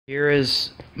Here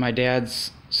is my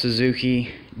dad's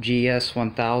Suzuki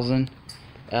GS1000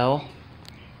 L,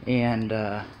 and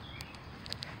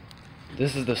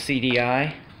this is the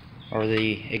CDI, or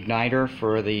the igniter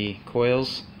for the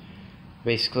coils.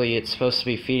 Basically, it's supposed to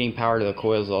be feeding power to the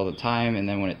coils all the time, and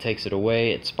then when it takes it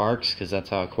away, it sparks, because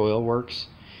that's how a coil works.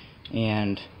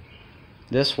 And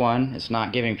this one is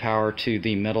not giving power to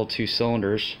the middle two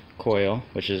cylinders coil,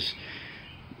 which is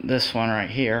this one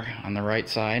right here on the right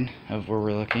side of where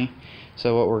we're looking.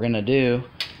 So what we're going to do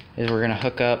is we're going to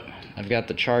hook up, I've got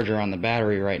the charger on the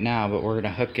battery right now, but we're going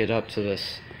to hook it up to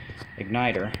this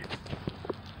igniter.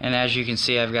 And as you can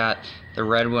see, I've got the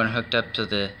red one hooked up to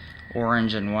the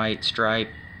orange and white stripe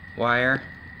wire,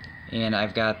 and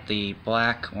I've got the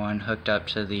black one hooked up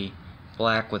to the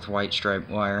black with white stripe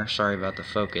wire. Sorry about the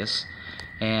focus.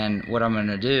 And what I'm going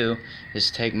to do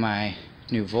is take my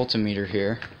new voltmeter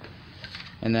here,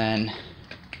 and then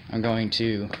I'm going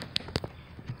to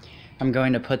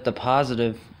put the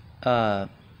positive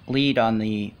lead on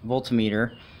the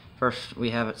voltmeter. First, we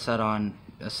have it set on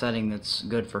a setting that's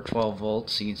good for 12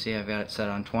 volts. You can see I've got it set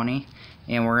on 20,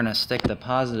 and we're going to stick the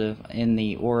positive in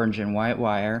the orange and white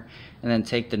wire, and then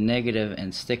take the negative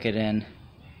and stick it in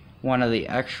one of the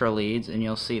extra leads, and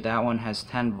you'll see that one has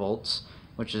 10 volts,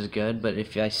 which is good. But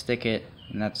if I stick it,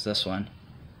 and that's this one,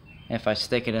 if I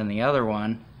stick it in the other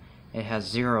one, it has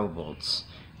 0 volts.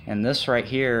 And this right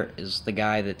here is the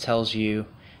guy that tells you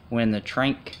when the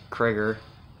crank trigger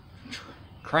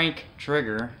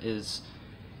is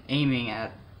aiming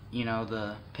at, you know,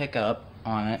 the pickup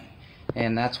on it,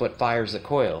 and that's what fires the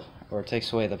coil, or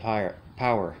takes away the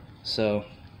power. So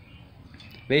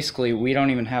basically, we don't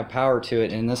even have power to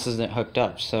it, and this isn't hooked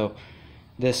up. So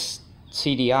this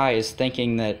CDI is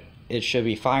thinking that it should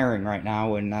be firing right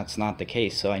now, when that's not the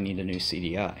case. So I need a new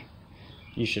CDI.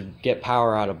 You should get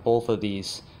power out of both of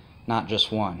these, not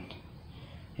just one.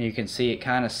 And you can see it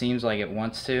kind of seems like it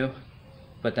wants to,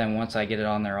 but then once I get it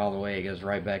on there all the way, it goes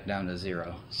right back down to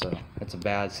 0. So it's a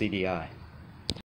bad CDI.